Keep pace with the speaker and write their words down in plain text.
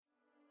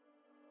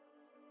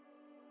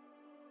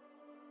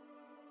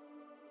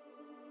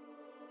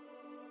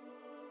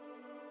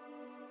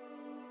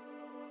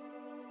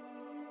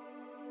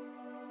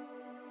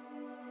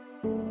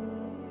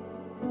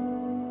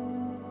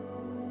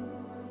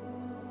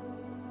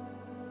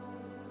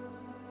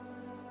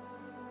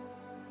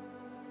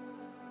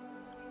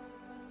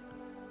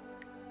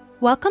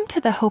Welcome to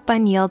the Hope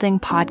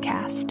Unyielding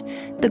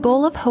podcast. The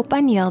goal of Hope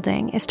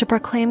Unyielding is to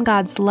proclaim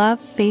God's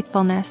love,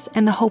 faithfulness,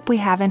 and the hope we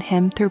have in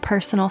Him through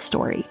personal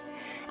story.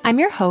 I'm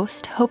your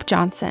host, Hope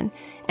Johnson,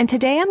 and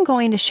today I'm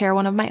going to share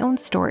one of my own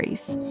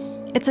stories.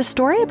 It's a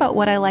story about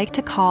what I like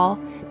to call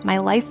my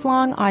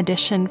lifelong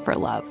audition for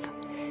love.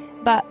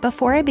 But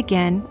before I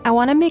begin, I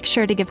want to make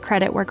sure to give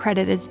credit where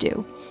credit is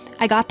due.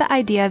 I got the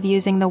idea of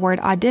using the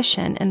word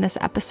audition in this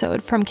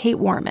episode from Kate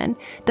Warman,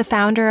 the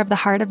founder of the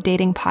Heart of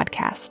Dating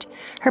podcast.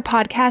 Her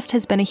podcast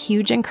has been a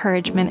huge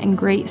encouragement and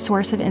great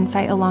source of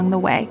insight along the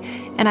way,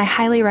 and I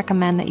highly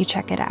recommend that you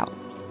check it out.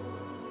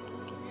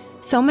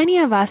 So many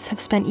of us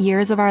have spent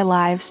years of our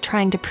lives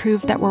trying to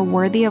prove that we're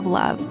worthy of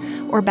love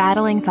or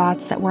battling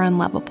thoughts that we're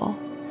unlovable.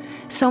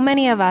 So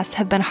many of us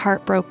have been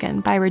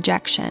heartbroken by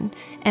rejection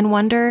and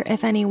wonder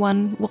if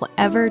anyone will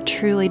ever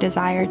truly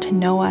desire to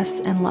know us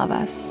and love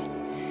us.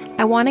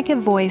 I want to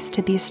give voice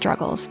to these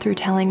struggles through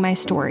telling my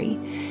story,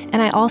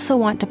 and I also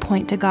want to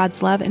point to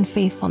God's love and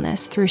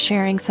faithfulness through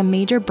sharing some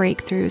major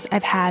breakthroughs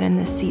I've had in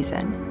this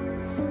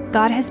season.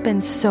 God has been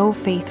so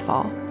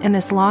faithful in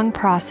this long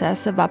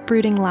process of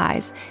uprooting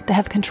lies that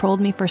have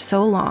controlled me for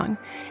so long,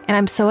 and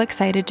I'm so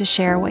excited to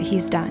share what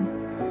He's done.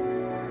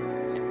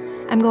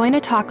 I'm going to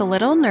talk a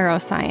little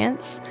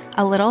neuroscience,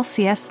 a little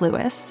C.S.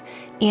 Lewis,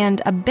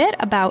 and a bit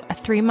about a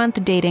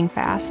 3-month dating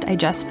fast I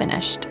just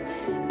finished.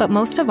 But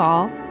most of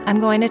all, I'm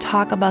going to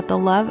talk about the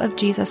love of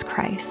Jesus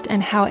Christ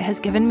and how it has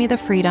given me the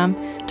freedom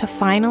to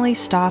finally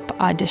stop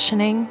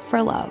auditioning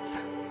for love.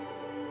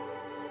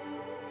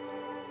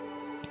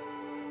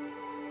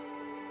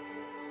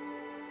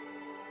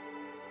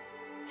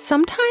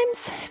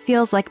 Sometimes it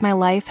feels like my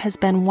life has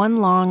been one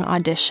long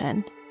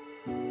audition.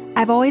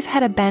 I've always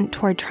had a bent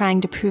toward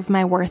trying to prove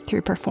my worth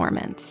through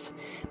performance,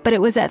 but it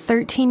was at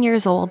 13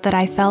 years old that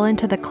I fell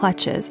into the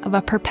clutches of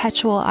a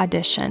perpetual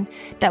audition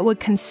that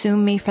would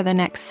consume me for the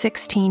next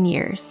 16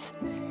 years,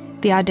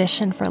 the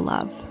audition for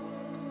love.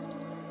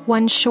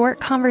 One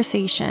short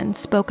conversation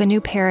spoke a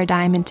new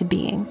paradigm into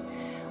being,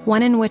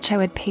 one in which I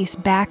would pace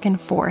back and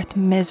forth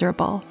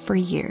miserable for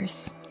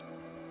years.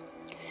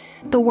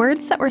 The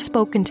words that were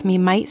spoken to me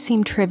might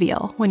seem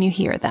trivial when you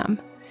hear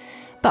them,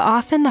 but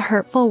often the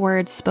hurtful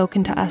words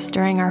spoken to us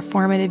during our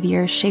formative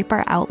years shape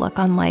our outlook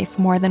on life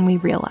more than we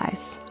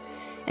realize.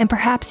 And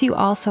perhaps you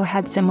also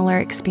had similar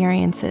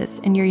experiences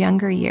in your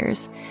younger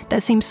years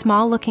that seem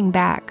small looking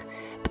back,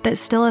 but that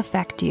still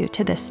affect you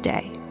to this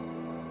day.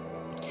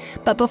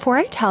 But before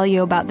I tell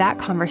you about that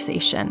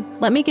conversation,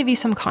 let me give you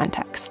some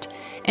context,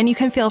 and you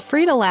can feel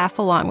free to laugh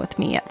along with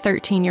me at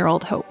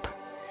 13-year-old Hope.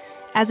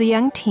 As a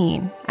young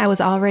teen, I was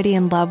already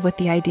in love with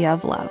the idea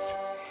of love.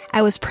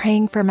 I was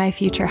praying for my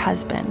future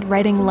husband,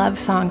 writing love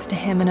songs to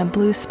him in a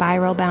blue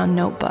spiral-bound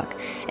notebook,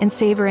 and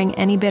savoring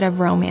any bit of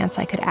romance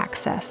I could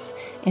access,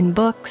 in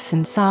books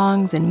and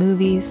songs and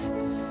movies.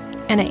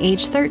 And at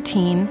age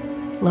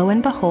 13, lo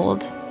and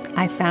behold,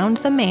 I found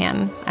the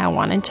man I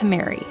wanted to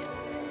marry.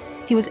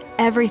 He was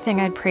everything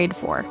I'd prayed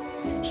for.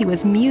 He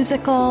was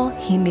musical,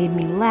 he made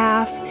me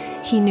laugh,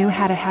 he knew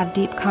how to have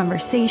deep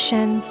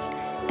conversations,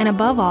 and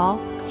above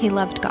all, he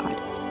loved God.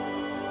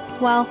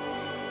 Well,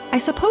 I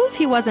suppose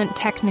he wasn't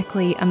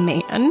technically a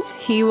man.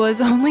 He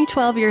was only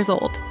 12 years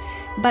old.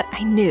 But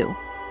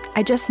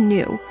I just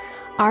knew,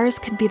 ours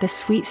could be the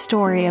sweet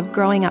story of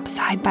growing up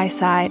side by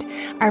side,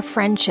 our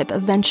friendship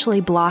eventually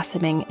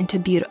blossoming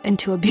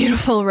into a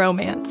beautiful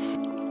romance.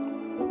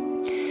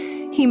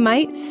 He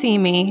might see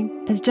me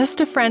as just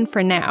a friend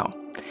for now,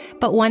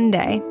 but one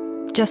day,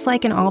 just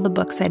like in all the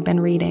books I'd been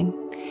reading,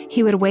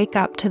 he would wake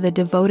up to the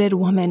devoted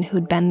woman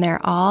who'd been there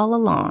all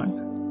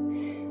along.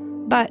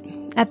 But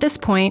at this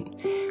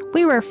point,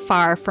 we were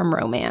far from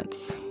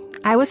romance.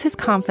 I was his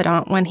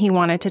confidant when he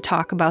wanted to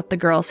talk about the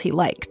girls he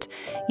liked,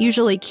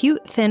 usually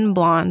cute, thin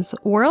blondes,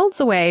 worlds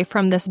away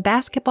from this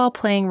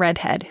basketball-playing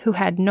redhead who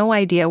had no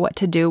idea what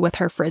to do with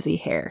her frizzy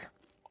hair.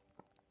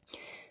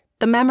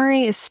 The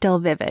memory is still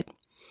vivid.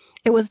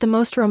 It was the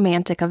most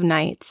romantic of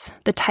nights,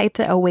 the type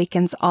that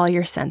awakens all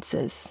your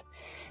senses.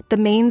 The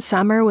Maine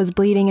summer was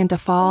bleeding into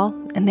fall,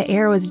 and the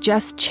air was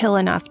just chill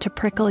enough to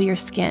prickle your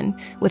skin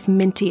with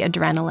minty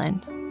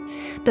adrenaline.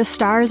 The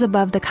stars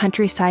above the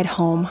countryside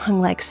home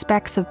hung like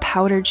specks of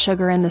powdered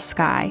sugar in the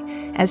sky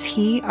as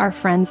he, our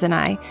friends, and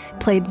I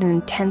played an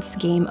intense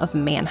game of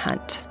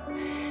manhunt.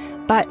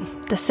 But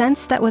the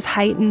sense that was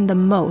heightened the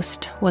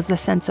most was the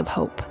sense of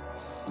hope.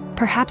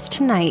 Perhaps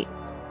tonight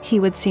he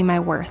would see my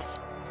worth.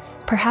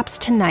 Perhaps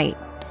tonight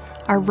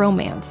our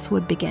romance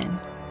would begin.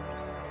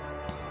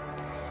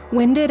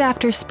 Winded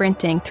after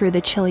sprinting through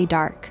the chilly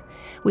dark,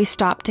 we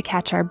stopped to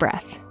catch our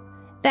breath.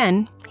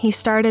 Then he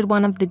started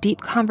one of the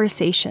deep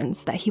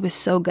conversations that he was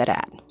so good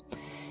at.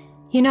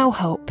 "You know,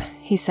 Hope,"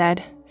 he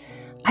said,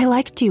 "I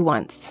liked you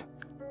once,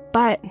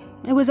 but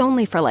it was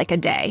only for like a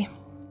day."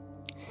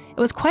 It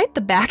was quite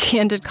the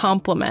backhanded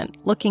compliment,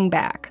 looking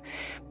back,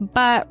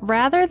 but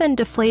rather than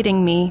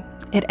deflating me,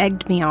 it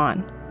egged me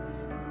on.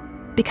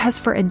 Because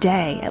for a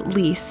day, at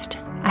least,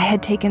 I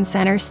had taken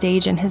center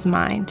stage in his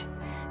mind.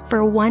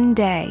 For one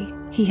day,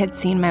 he had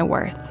seen my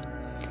worth.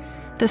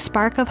 The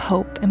spark of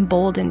hope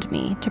emboldened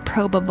me to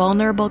probe a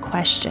vulnerable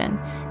question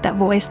that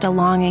voiced a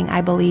longing I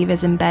believe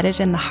is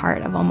embedded in the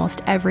heart of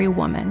almost every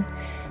woman,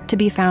 to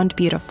be found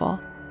beautiful.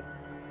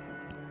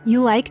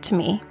 "You liked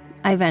me,"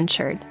 I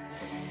ventured,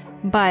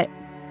 "but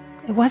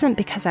it wasn't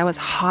because I was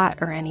hot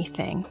or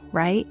anything,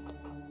 right?"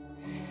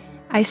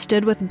 I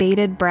stood with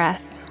bated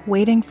breath,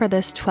 waiting for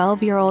this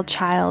 12-year-old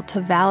child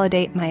to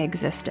validate my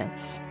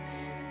existence.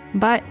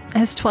 But,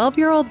 as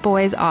 12-year-old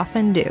boys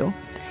often do,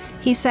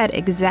 he said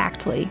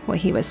exactly what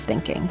he was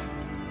thinking.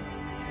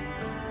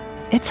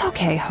 "It's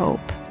okay,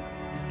 Hope.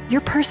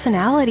 Your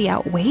personality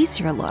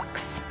outweighs your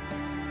looks."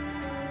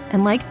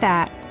 And like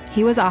that,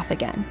 he was off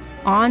again,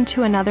 on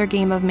to another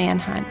game of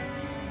manhunt,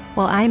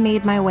 while I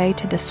made my way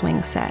to the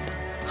swing set,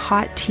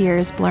 hot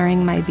tears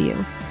blurring my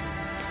view.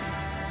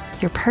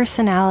 Your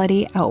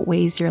personality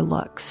outweighs your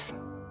looks.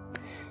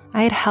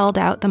 I had held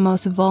out the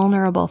most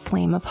vulnerable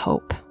flame of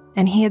hope,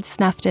 and he had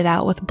snuffed it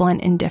out with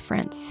blunt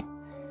indifference.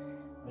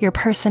 Your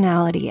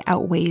personality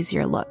outweighs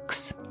your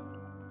looks.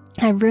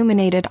 I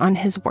ruminated on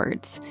his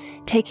words,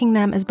 taking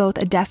them as both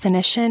a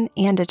definition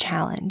and a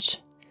challenge.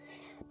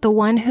 The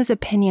one whose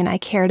opinion I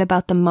cared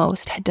about the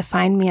most had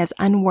defined me as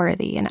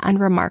unworthy and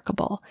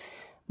unremarkable,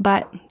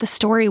 but the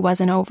story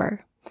wasn't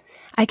over.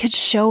 I could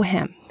show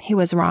him he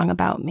was wrong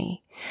about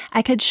me.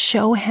 I could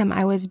show him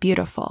I was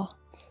beautiful.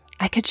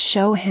 I could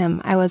show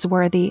him I was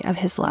worthy of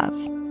his love.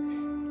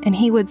 And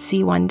he would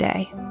see one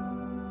day.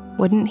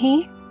 Wouldn't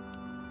he?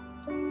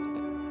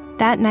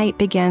 That night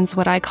begins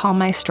what I call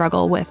my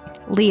struggle with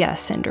Leah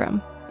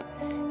syndrome.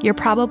 You're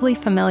probably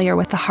familiar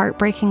with the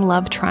heartbreaking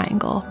love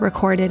triangle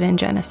recorded in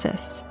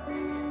Genesis.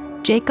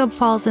 Jacob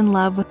falls in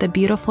love with the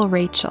beautiful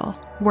Rachel,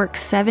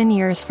 works 7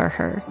 years for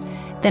her,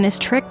 then is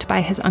tricked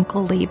by his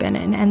uncle Laban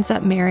and ends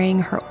up marrying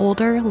her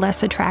older,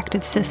 less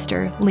attractive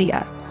sister,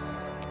 Leah.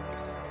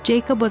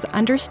 Jacob was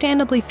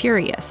understandably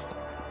furious,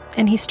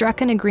 and he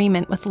struck an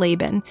agreement with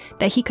Laban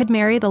that he could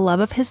marry the love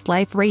of his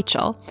life,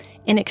 Rachel,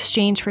 in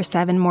exchange for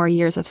 7 more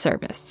years of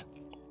service.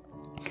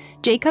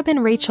 Jacob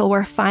and Rachel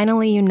were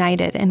finally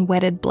united in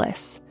wedded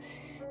bliss.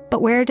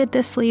 But where did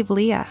this leave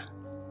Leah?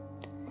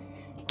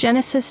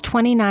 Genesis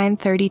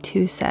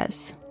 29:32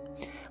 says,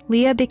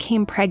 "Leah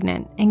became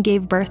pregnant and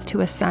gave birth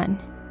to a son.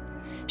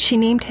 She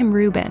named him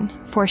Reuben,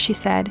 for she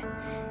said,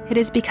 'It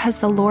is because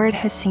the Lord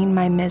has seen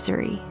my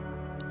misery.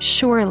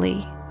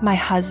 Surely my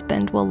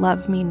husband will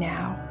love me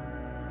now.'"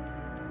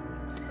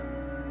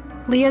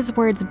 Leah's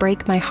words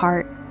break my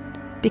heart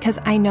because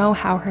I know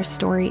how her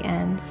story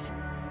ends.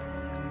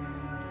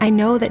 I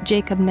know that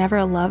Jacob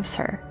never loves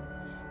her,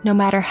 no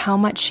matter how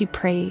much she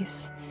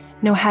prays,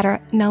 no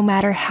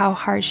matter how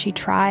hard she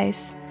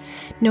tries,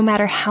 no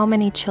matter how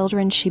many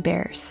children she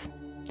bears.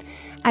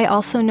 I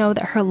also know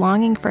that her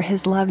longing for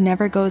his love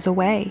never goes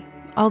away,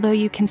 although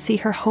you can see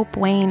her hope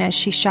wane as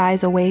she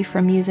shies away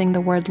from using the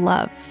word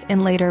love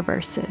in later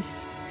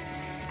verses.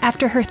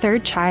 After her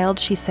 3rd child,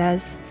 she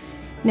says,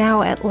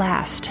 "Now at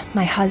last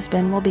my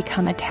husband will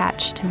become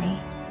attached to me."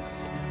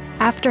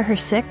 After her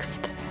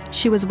 6th,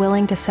 she was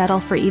willing to settle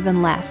for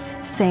even less,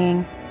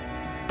 saying,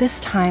 "This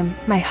time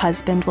my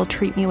husband will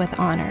treat me with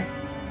honor."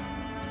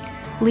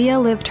 Leah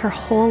lived her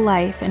whole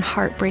life in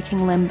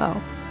heartbreaking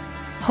limbo.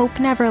 Hope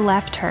never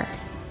left her,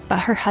 but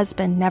her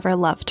husband never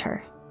loved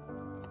her.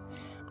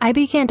 I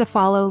began to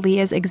follow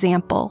Leah's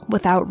example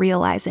without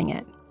realizing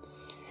it.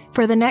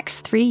 For the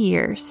next 3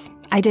 years,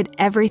 I did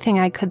everything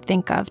I could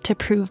think of to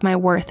prove my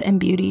worth and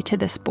beauty to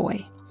this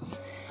boy.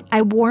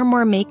 I wore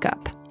more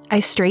makeup. I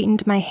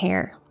straightened my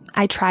hair.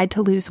 I tried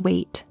to lose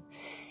weight.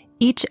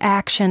 Each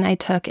action I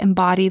took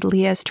embodied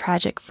Leah's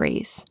tragic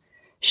phrase,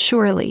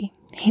 "Surely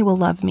he will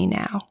love me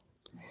now."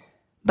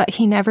 But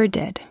he never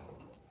did.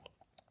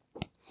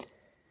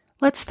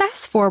 Let's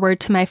fast forward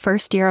to my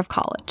first year of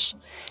college,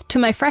 to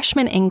my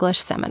freshman English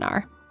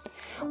seminar.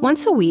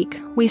 Once a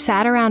week, we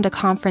sat around a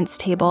conference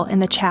table in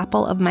the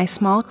chapel of my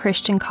small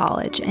Christian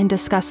college and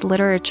discussed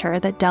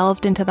literature that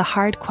delved into the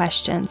hard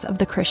questions of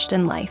the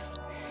Christian life.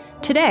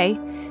 Today,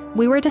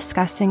 we were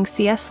discussing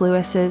C.S.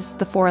 Lewis's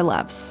The Four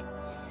Loves.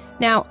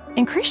 Now,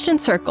 in Christian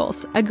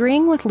circles,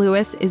 agreeing with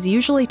Lewis is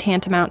usually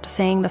tantamount to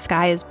saying the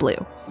sky is blue.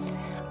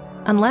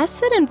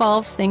 Unless it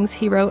involves things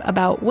he wrote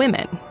about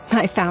women,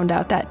 I found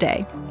out that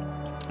day.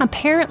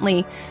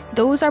 Apparently,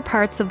 those are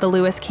parts of the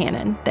Lewis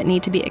canon that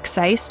need to be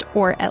excised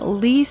or at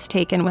least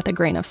taken with a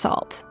grain of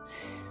salt.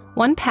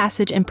 One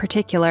passage in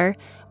particular,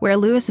 where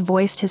Lewis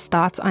voiced his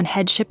thoughts on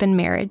headship and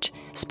marriage,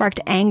 sparked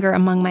anger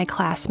among my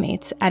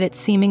classmates at its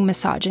seeming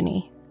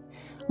misogyny.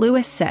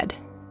 Lewis said,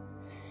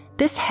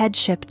 "This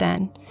headship,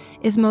 then,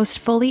 is most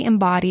fully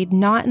embodied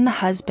not in the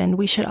husband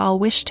we should all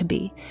wish to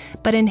be,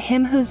 but in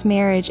him whose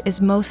marriage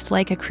is most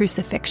like a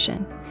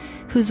crucifixion,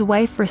 whose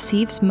wife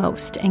receives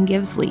most and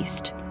gives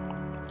least,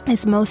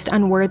 is most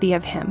unworthy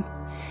of him,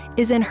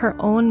 is in her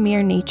own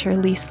mere nature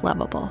least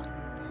lovable.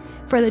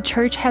 For the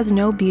church has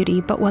no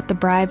beauty but what the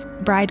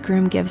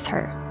bridegroom gives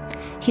her.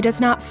 He does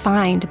not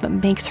find but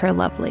makes her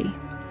lovely.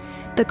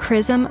 The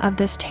chrism of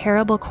this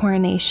terrible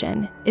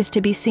coronation is to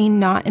be seen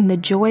not in the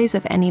joys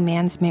of any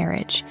man's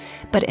marriage,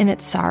 but in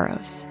its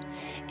sorrows,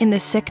 in the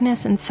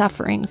sickness and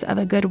sufferings of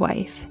a good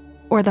wife,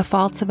 or the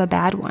faults of a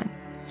bad one,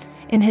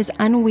 in his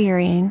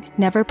unwearying,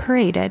 never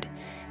paraded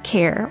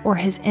care, or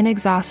his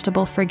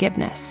inexhaustible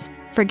forgiveness,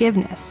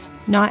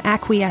 not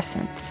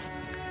acquiescence.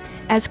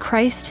 As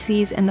Christ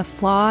sees in the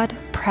flawed,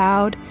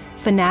 proud,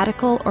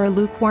 fanatical, or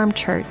lukewarm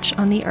church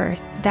on the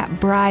earth that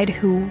bride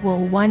who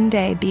will one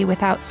day be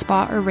without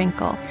spot or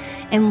wrinkle,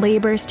 and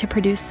labors to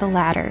produce the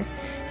latter,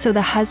 so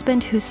the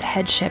husband whose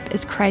headship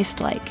is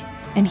Christ-like,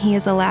 and he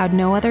is allowed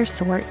no other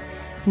sort,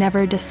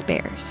 never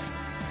despairs.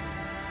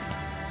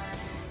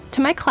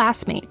 To my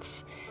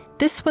classmates,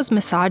 this was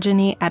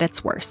misogyny at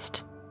its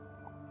worst.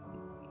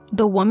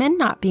 The woman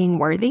not being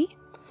worthy,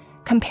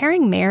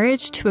 comparing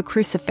marriage to a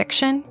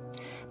crucifixion,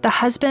 the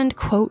husband,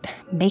 quote,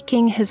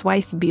 making his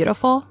wife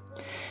beautiful.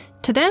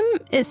 To them,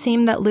 it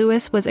seemed that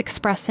Lewis was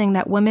expressing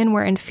that women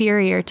were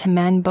inferior to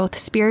men both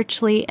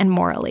spiritually and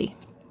morally.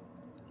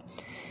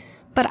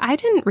 But I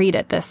didn't read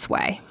it this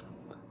way.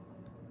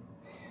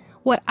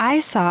 What I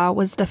saw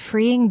was the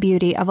freeing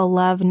beauty of a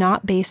love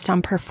not based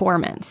on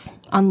performance,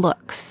 on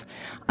looks,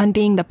 on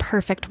being the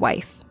perfect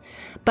wife,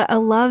 but a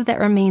love that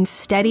remained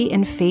steady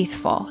and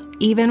faithful,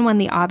 even when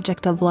the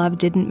object of love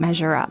didn't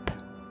measure up.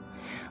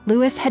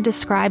 Lewis had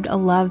described a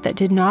love that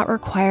did not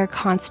require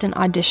constant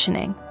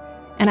auditioning,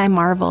 and I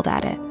marveled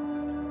at it.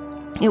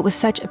 It was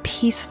such a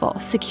peaceful,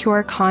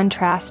 secure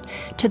contrast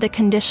to the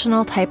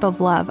conditional type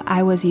of love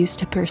I was used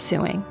to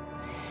pursuing.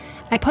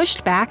 I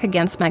pushed back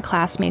against my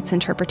classmates'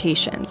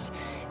 interpretations,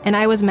 and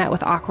I was met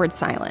with awkward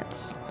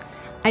silence.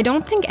 I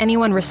don't think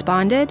anyone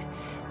responded,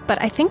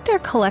 but I think their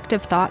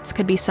collective thoughts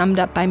could be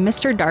summed up by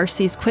Mr.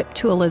 Darcy's quip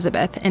to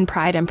Elizabeth in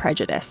Pride and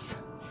Prejudice.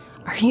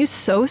 "Are you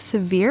so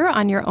severe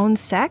on your own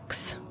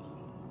sex?"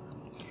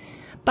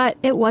 But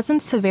it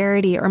wasn't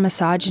severity or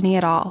misogyny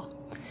at all.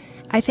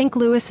 I think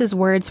Lewis's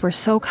words were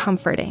so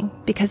comforting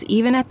because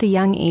even at the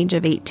young age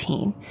of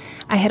 18,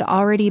 I had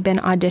already been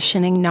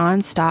auditioning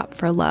nonstop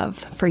for love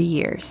for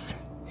years.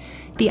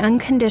 The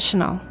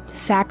unconditional,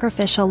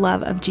 sacrificial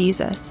love of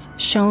Jesus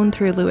shone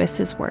through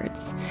Lewis's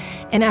words,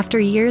 and after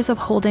years of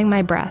holding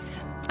my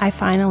breath, I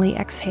finally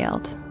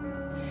exhaled.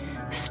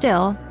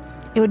 Still,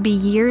 it would be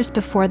years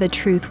before the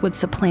truth would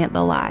supplant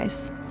the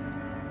lies.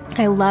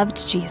 I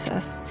loved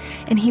Jesus,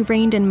 and he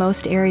reigned in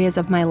most areas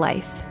of my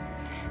life.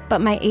 But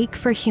my ache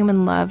for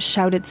human love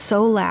shouted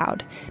so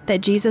loud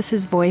that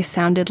Jesus' voice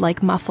sounded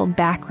like muffled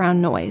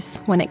background noise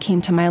when it came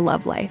to my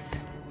love life.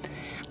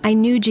 I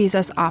knew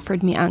Jesus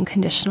offered me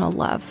unconditional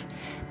love,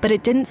 but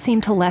it didn't seem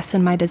to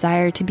lessen my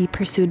desire to be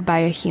pursued by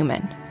a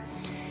human.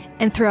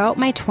 And throughout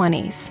my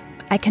 20s,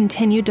 I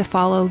continued to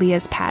follow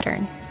Leah's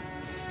pattern.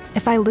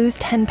 If I lose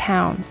 10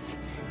 pounds,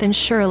 then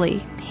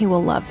surely he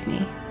will love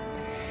me.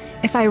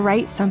 If I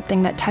write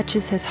something that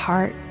touches his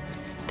heart,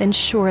 then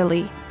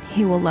surely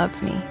he will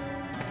love me.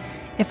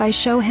 If I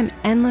show him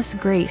endless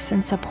grace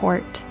and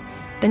support,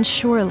 then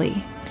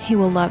surely he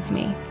will love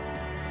me.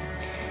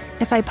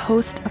 If I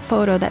post a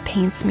photo that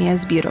paints me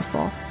as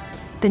beautiful,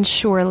 then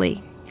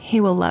surely he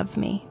will love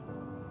me.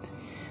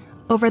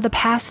 Over the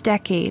past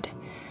decade,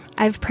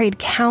 I've prayed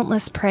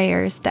countless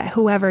prayers that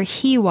whoever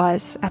he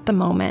was at the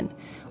moment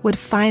would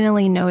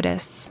finally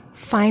notice,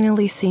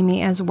 finally see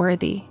me as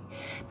worthy,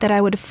 that I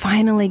would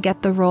finally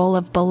get the role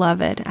of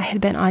beloved I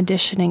had been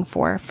auditioning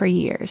for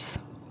years.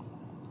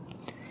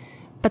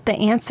 But the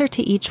answer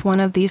to each one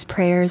of these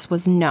prayers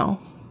was no.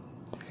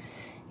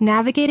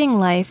 Navigating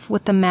life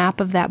with the map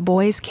of that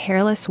boy's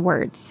careless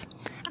words,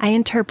 I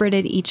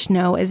interpreted each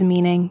no as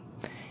meaning,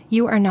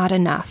 you are not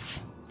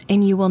enough,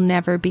 and you will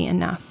never be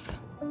enough.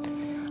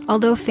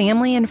 Although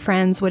family and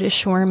friends would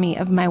assure me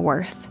of my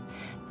worth,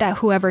 that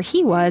whoever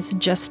he was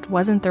just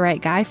wasn't the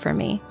right guy for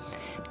me,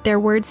 their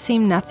words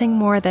seemed nothing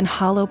more than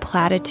hollow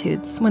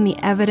platitudes when the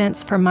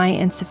evidence for my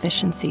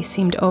insufficiency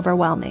seemed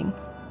overwhelming.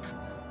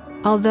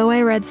 Although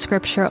I read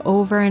scripture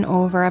over and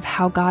over of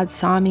how God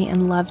saw me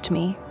and loved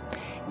me,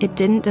 it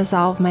didn't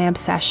dissolve my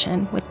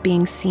obsession with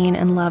being seen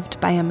and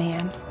loved by a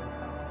man.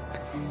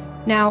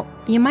 Now,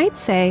 you might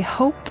say,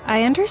 Hope,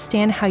 I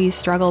understand how you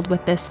struggled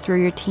with this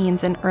through your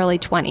teens and early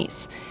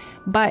 20s,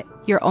 but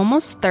you're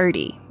almost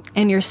 30,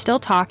 and you're still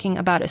talking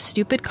about a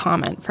stupid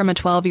comment from a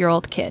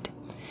 12-year-old kid.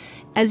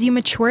 As you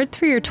matured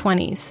through your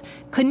 20s,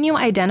 couldn't you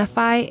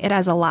identify it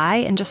as a lie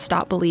and just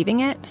stop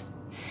believing it?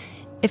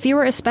 If you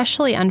were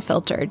especially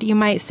unfiltered, you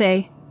might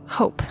say,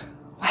 Hope,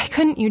 why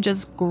couldn't you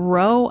just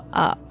grow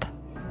up?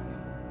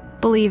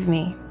 Believe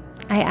me,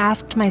 I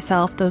asked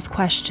myself those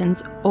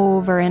questions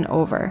over and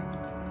over.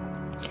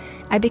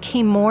 I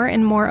became more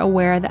and more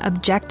aware that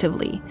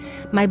objectively,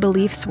 my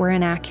beliefs were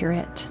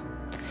inaccurate.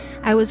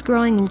 I was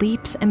growing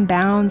leaps and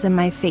bounds in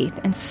my faith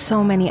in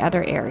so many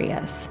other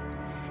areas.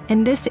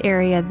 In this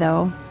area,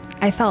 though,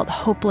 I felt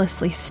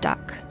hopelessly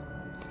stuck.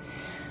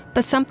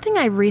 But something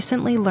I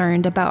recently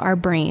learned about our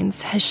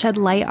brains has shed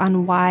light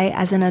on why,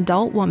 as an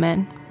adult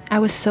woman, I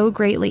was so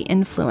greatly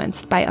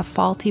influenced by a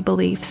faulty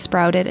belief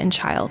sprouted in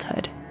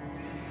childhood.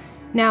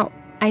 Now,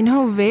 I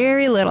know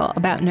very little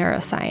about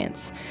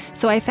neuroscience,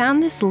 so I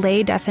found this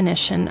lay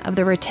definition of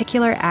the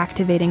reticular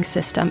activating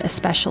system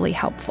especially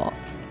helpful.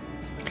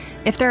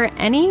 If there are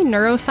any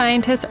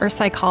neuroscientists or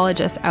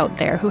psychologists out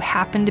there who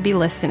happen to be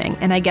listening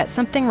and I get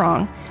something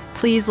wrong,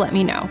 please let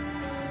me know.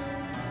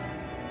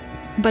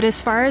 But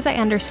as far as I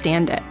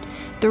understand it,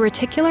 the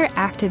reticular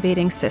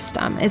activating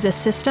system is a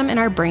system in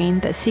our brain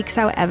that seeks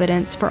out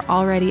evidence for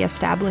already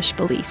established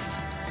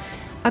beliefs.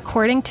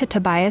 According to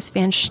Tobias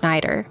Van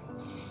Schneider,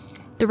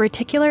 the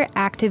reticular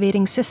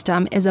activating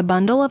system is a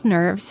bundle of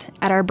nerves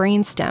at our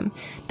brainstem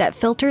that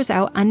filters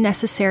out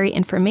unnecessary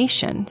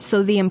information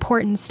so the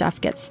important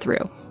stuff gets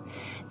through.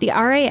 The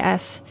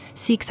RAS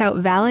seeks out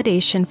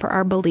validation for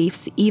our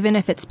beliefs even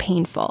if it's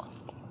painful.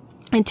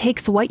 It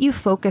takes what you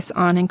focus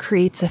on and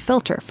creates a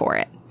filter for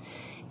it.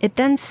 It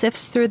then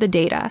sifts through the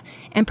data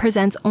and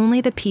presents only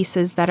the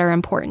pieces that are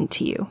important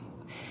to you.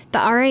 The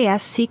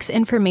RAS seeks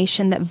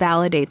information that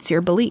validates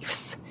your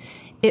beliefs.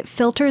 It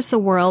filters the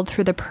world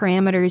through the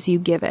parameters you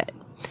give it,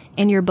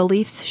 and your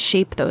beliefs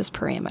shape those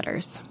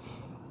parameters.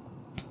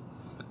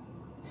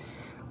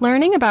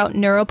 Learning about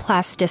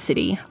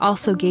neuroplasticity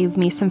also gave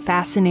me some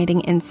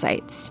fascinating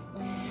insights.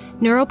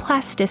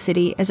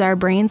 Neuroplasticity is our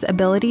brain's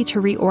ability to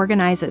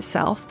reorganize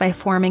itself by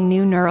forming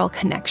new neural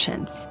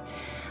connections.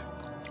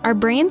 Our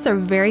brains are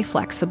very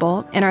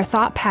flexible, and our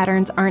thought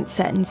patterns aren't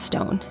set in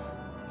stone.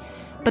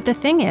 But the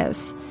thing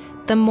is,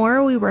 the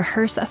more we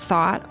rehearse a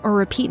thought or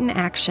repeat an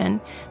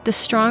action, the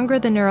stronger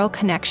the neural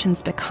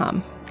connections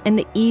become, and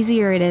the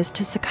easier it is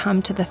to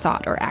succumb to the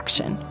thought or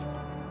action.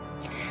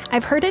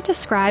 I've heard it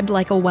described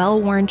like a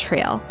well-worn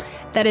trail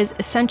that is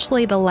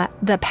essentially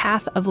the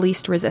path of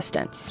least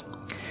resistance.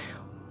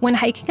 When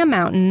hiking a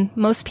mountain,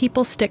 most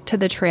people stick to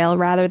the trail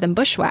rather than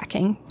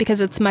bushwhacking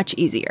because it's much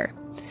easier.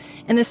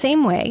 In the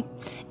same way,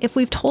 if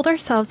we've told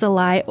ourselves a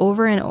lie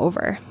over and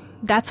over,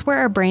 that's where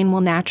our brain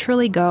will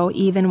naturally go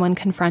even when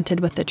confronted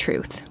with the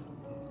truth.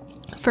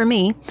 For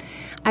me,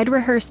 I'd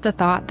rehearsed the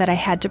thought that I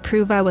had to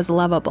prove I was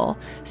lovable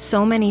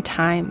so many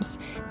times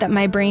that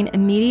my brain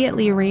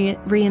immediately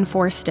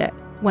reinforced it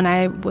when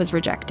I was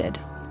rejected.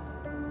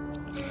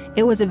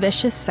 It was a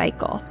vicious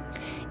cycle.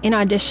 In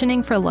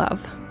auditioning for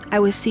love, I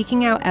was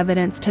seeking out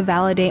evidence to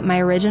validate my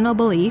original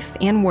belief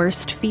and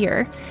worst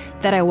fear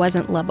that I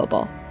wasn't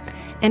lovable.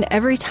 And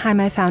every time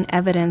I found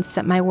evidence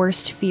that my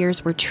worst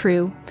fears were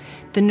true,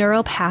 the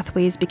neural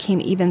pathways became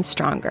even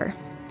stronger.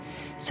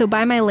 So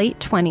by my late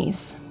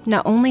 20s,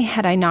 not only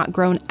had I not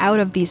grown out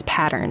of these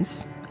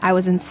patterns, I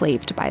was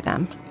enslaved by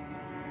them.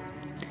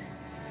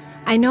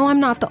 I know I'm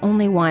not the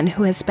only one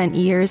who has spent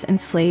years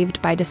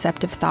enslaved by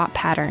deceptive thought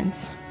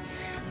patterns.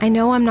 I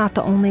know I'm not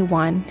the only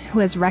one who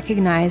has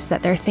recognized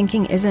that their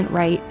thinking isn't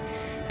right,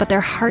 but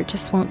their heart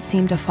just won't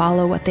seem to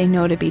follow what they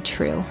know to be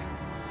true.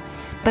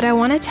 But I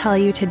want to tell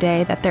you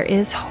today that there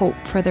is hope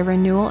for the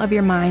renewal of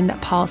your mind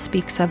that Paul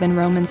speaks of in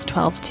Romans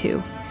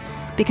 12:2,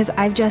 because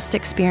I've just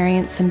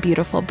experienced some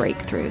beautiful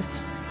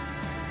breakthroughs.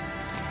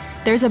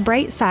 There's a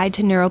bright side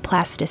to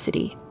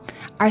neuroplasticity.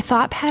 Our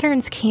thought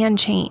patterns can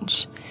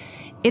change.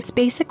 It's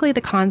basically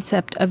the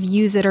concept of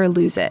use it or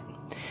lose it.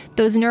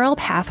 Those neural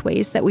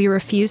pathways that we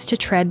refuse to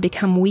tread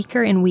become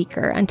weaker and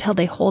weaker until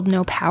they hold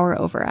no power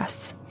over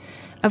us.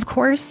 Of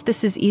course,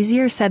 this is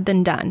easier said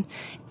than done,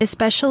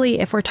 especially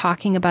if we're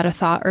talking about a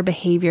thought or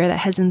behavior that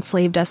has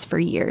enslaved us for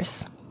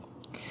years.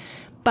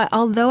 But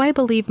although I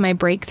believe my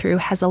breakthrough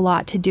has a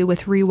lot to do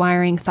with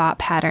rewiring thought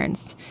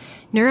patterns,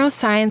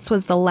 neuroscience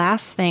was the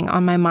last thing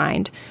on my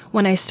mind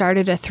when I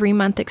started a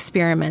 3-month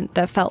experiment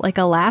that felt like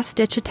a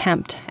last-ditch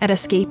attempt at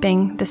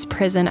escaping this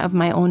prison of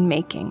my own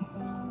making.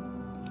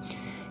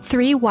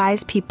 3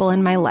 wise people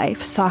in my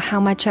life saw how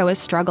much I was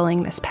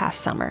struggling this past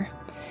summer.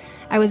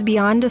 I was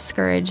beyond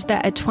discouraged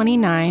that at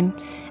 29,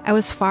 I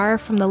was far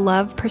from the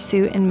love,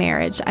 pursuit, and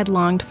marriage I'd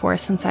longed for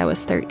since I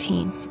was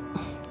 13.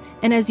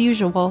 And as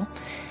usual,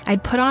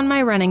 I'd put on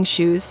my running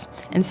shoes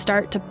and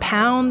start to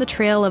pound the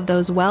trail of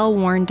those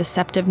well-worn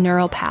deceptive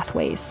neural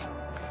pathways.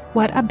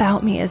 What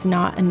about me is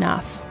not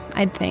enough,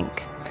 I'd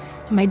think.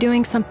 Am I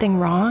doing something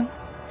wrong?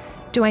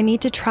 Do I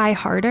need to try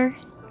harder?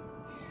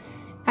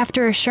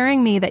 After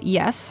assuring me that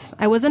yes,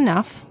 I was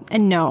enough,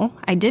 and no,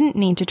 I didn't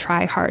need to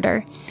try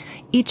harder,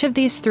 each of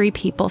these 3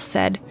 people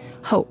said,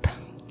 "Hope,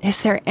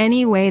 is there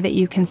any way that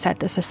you can set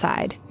this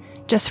aside?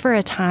 Just for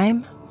a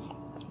time?"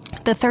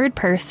 The third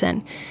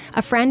person,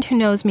 a friend who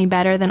knows me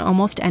better than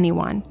almost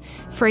anyone,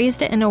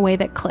 phrased it in a way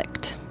that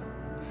clicked.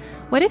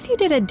 What if you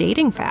did a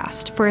dating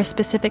fast for a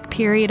specific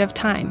period of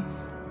time?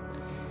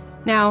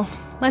 Now,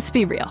 let's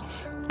be real.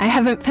 I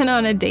haven't been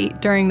on a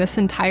date during this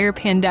entire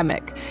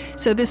pandemic,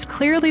 so this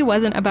clearly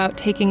wasn't about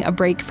taking a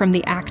break from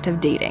the act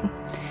of dating.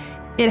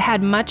 It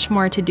had much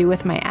more to do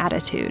with my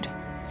attitude.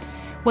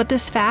 What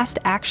this fast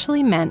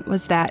actually meant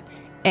was that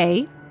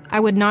A, I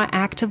would not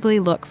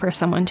actively look for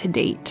someone to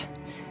date.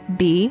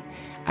 B,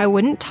 I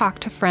wouldn't talk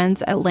to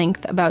friends at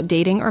length about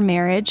dating or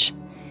marriage.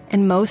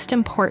 And most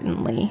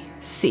importantly,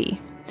 C,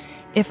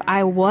 if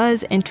I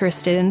was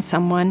interested in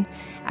someone,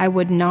 I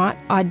would not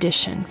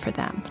audition for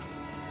them.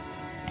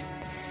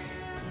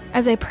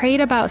 As I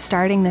prayed about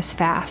starting this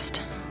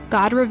fast,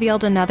 God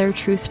revealed another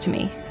truth to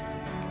me.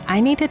 I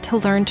needed to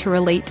learn to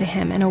relate to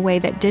Him in a way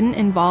that didn't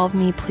involve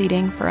me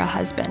pleading for a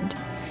husband.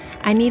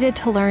 I needed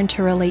to learn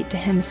to relate to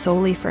him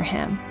solely for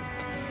him.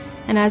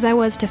 And as I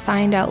was to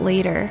find out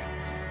later,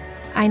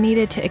 I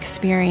needed to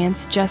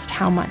experience just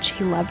how much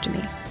he loved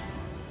me.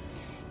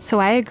 So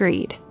I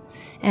agreed,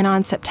 and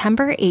on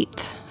September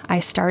 8th, I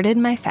started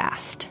my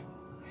fast.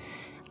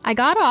 I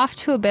got off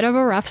to a bit of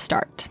a rough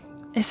start.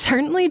 It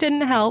certainly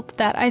didn't help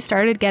that I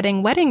started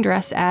getting wedding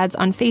dress ads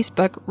on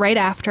Facebook right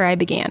after I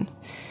began.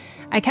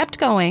 I kept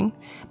going,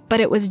 but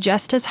it was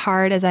just as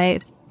hard as I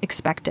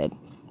expected.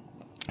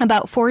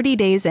 About 40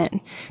 days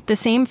in, the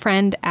same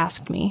friend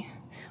asked me,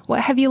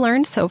 "What have you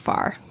learned so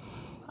far?"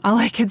 All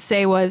I could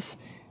say was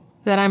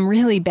that I'm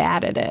really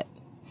bad at it.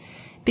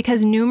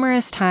 Because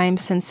numerous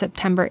times since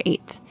September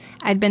 8th,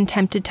 I'd been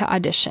tempted to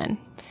audition.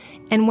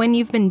 And when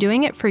you've been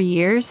doing it for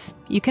years,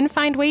 you can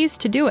find ways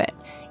to do it,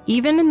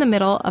 even in the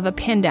middle of a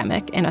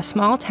pandemic in a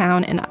small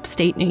town in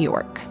upstate New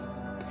York.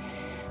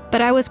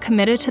 But I was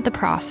committed to the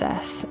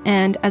process,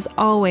 and as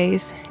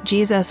always,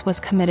 Jesus was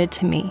committed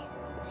to me.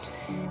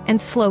 And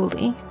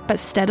slowly, but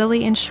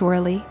steadily and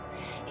surely,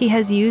 he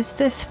has used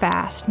this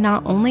fast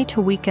not only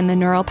to weaken the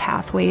neural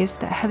pathways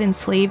that have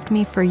enslaved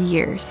me for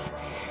years,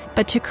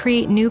 but to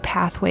create new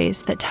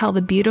pathways that tell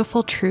the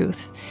beautiful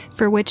truth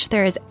for which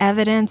there is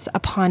evidence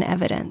upon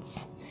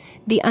evidence.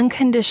 The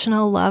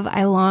unconditional love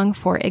I long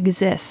for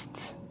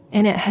exists,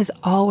 and it has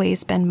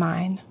always been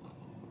mine.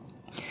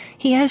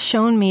 He has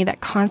shown me that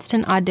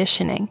constant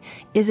auditioning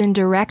is in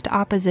direct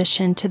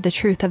opposition to the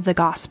truth of the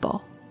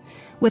gospel.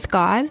 With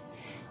God,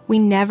 we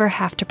never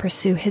have to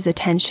pursue his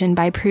attention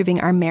by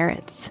proving our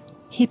merits.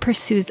 He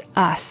pursues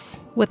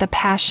us with a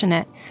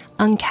passionate,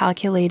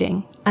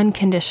 uncalculating,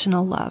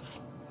 unconditional love.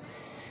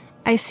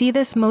 I see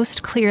this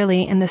most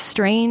clearly in the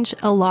strange,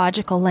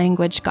 illogical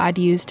language God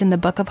used in the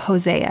book of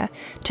Hosea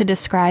to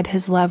describe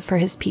his love for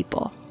his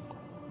people.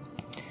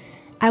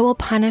 "I will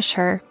punish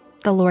her,"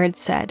 the Lord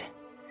said.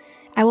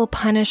 "I will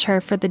punish her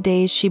for the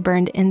days she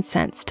burned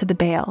incense to the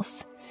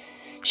Baals.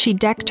 She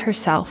decked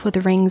herself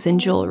with rings and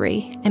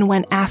jewelry and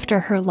went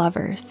after her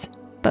lovers,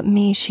 but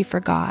me she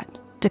forgot,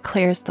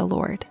 declares the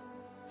Lord.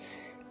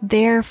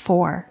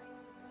 Therefore,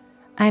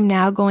 I am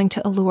now going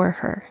to allure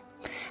her.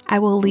 I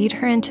will lead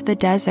her into the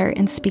desert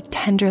and speak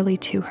tenderly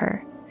to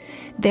her.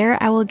 There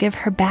I will give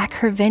her back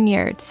her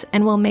vineyards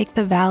and will make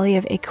the valley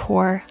of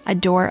Achor a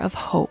door of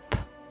hope."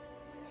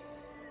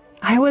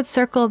 I would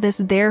circle this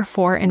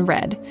 "therefore" in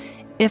red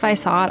if I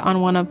saw it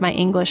on one of my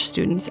English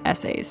students'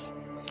 essays.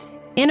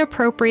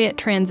 "Inappropriate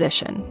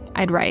transition,"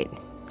 I'd write.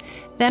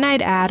 Then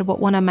I'd add what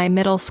one of my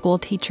middle school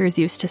teachers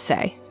used to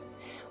say.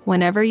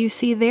 "Whenever you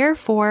see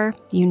therefore,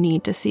 you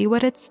need to see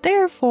what it's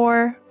there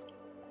for."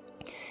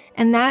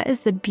 And that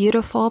is the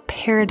beautiful,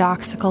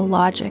 paradoxical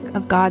logic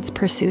of God's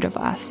pursuit of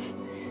us.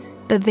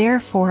 The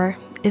therefore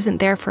isn't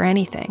there for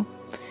anything,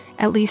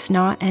 at least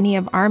not any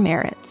of our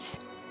merits.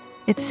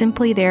 It's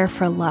simply there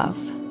for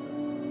love.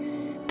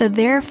 The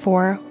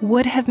therefore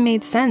would have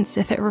made sense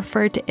if it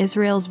referred to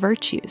Israel's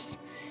virtues,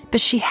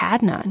 but she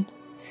had none.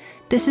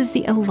 This is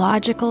the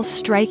illogical,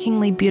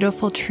 strikingly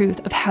beautiful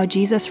truth of how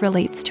Jesus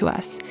relates to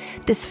us,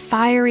 this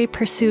fiery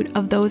pursuit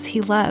of those he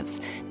loves,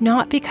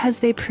 not because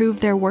they prove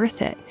they're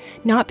worth it,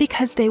 not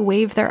because they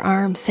wave their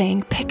arms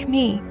saying, pick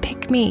me,"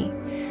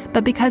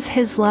 but because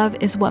his love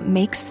is what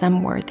makes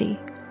them worthy.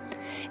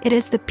 It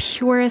is the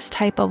purest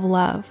type of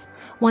love,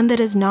 one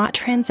that is not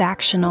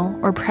transactional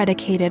or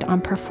predicated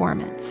on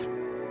performance.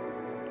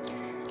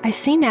 I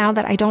see now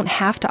that I don't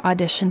have to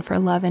audition for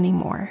love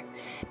anymore,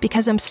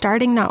 because I'm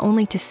starting not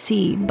only to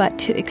see, but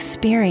to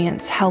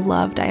experience how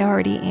loved I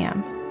already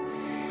am.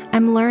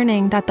 I'm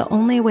learning that the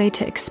only way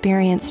to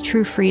experience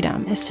true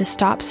freedom is to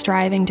stop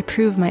striving to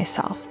prove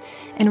myself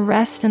and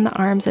rest in the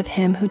arms of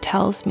him who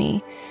tells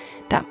me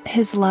that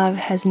his love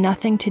has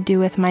nothing to do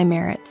with my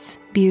merits,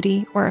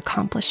 beauty, or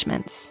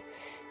accomplishments.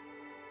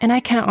 And I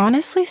can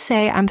honestly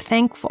say I'm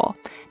thankful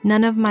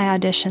none of my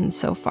auditions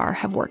so far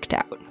have worked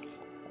out.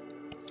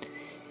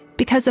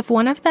 Because if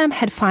one of them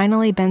had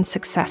finally been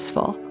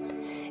successful,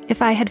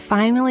 if I had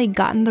finally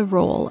gotten the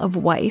role of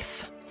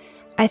wife,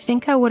 I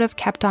think I would have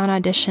kept on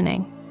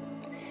auditioning.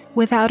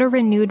 Without a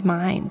renewed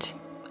mind,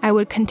 I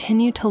would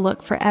continue to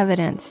look for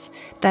evidence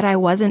that I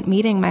wasn't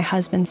meeting my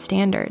husband's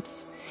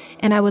standards,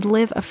 and I would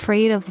live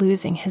afraid of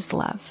losing his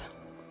love.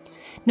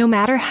 No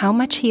matter how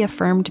much he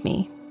affirmed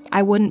me,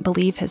 I wouldn't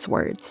believe his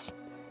words.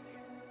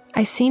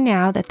 I see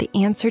now that the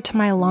answer to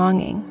my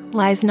longing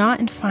lies not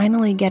in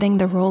finally getting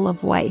the role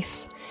of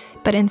wife,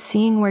 but in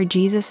seeing where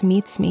Jesus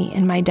meets me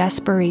in my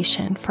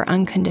desperation for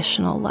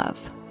unconditional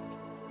love.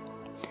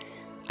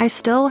 I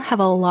still have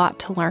a lot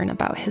to learn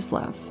about his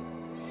love.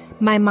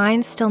 My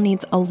mind still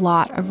needs a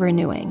lot of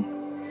renewing.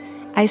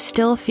 I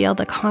still feel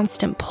the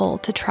constant pull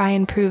to try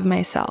and prove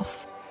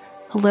myself.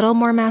 A little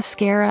more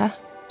mascara,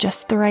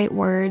 just the right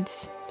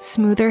words,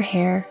 smoother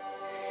hair.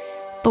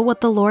 But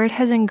what the Lord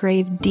has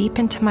engraved deep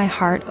into my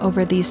heart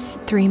over these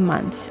 3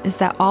 months is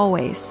that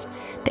always,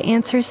 the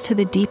answers to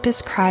the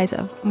deepest cries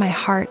of my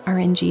heart are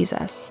in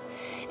Jesus,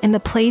 and the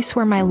place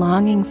where my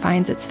longing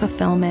finds its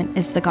fulfillment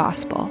is the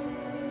gospel.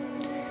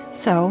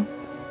 So,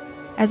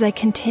 as I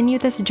continue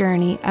this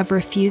journey of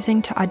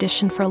refusing to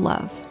audition for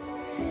love,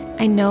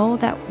 I know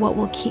that what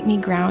will keep me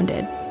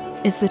grounded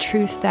is the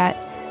truth that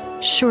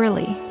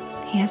surely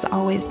He has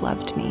always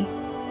loved me.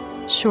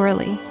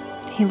 Surely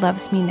He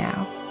loves me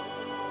now.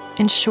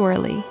 And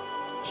surely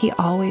He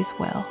always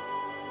will.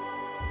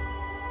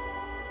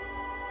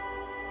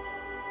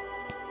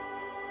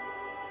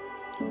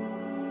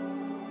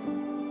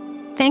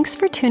 Thanks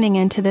for tuning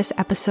in to this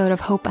episode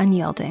of Hope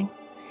Unyielding.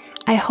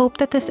 I hope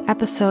that this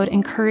episode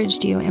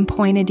encouraged you and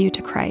pointed you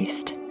to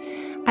Christ.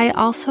 I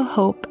also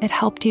hope it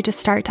helped you to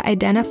start to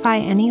identify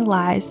any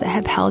lies that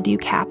have held you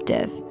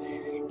captive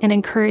and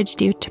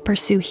encouraged you to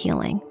pursue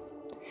healing.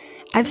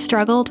 I've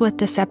struggled with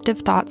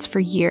deceptive thoughts for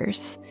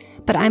years,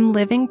 but I'm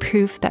living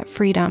proof that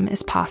freedom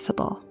is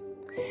possible.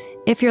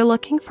 If you're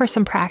looking for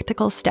some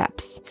practical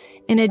steps,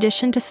 in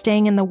addition to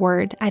staying in the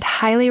Word, I'd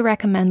highly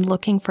recommend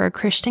looking for a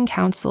Christian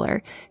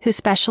counselor who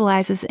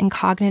specializes in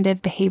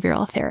cognitive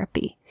behavioral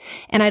therapy.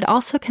 And I'd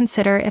also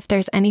consider if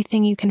there's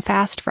anything you can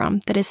fast from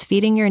that is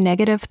feeding your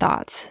negative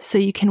thoughts so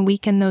you can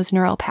weaken those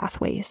neural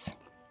pathways.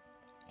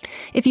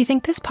 If you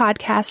think this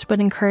podcast would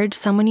encourage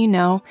someone you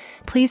know,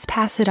 please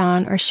pass it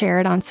on or share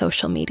it on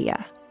social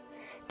media.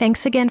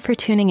 Thanks again for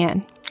tuning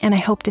in, and I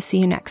hope to see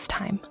you next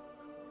time.